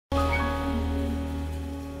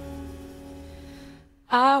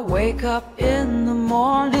I wake up in the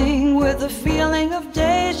morning with a feeling of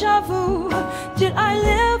déjà vu. Did I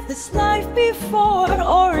live this life before,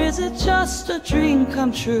 or is it just a dream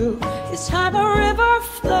come true? Is time a river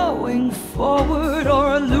flowing forward,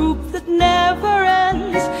 or a loop that never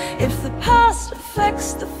ends? If the past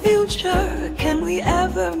affects the future, can we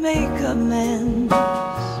ever make amends?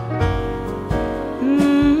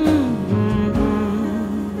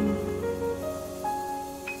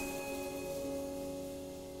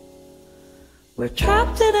 We're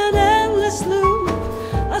trapped in an endless loop,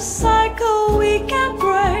 a cycle we can't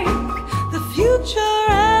break. The future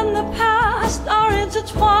and the past are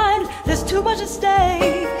intertwined, there's too much at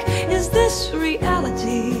stake. Is this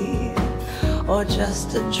reality, or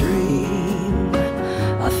just a dream?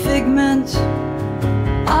 A figment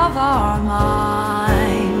of our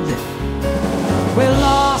mind? We're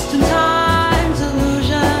lost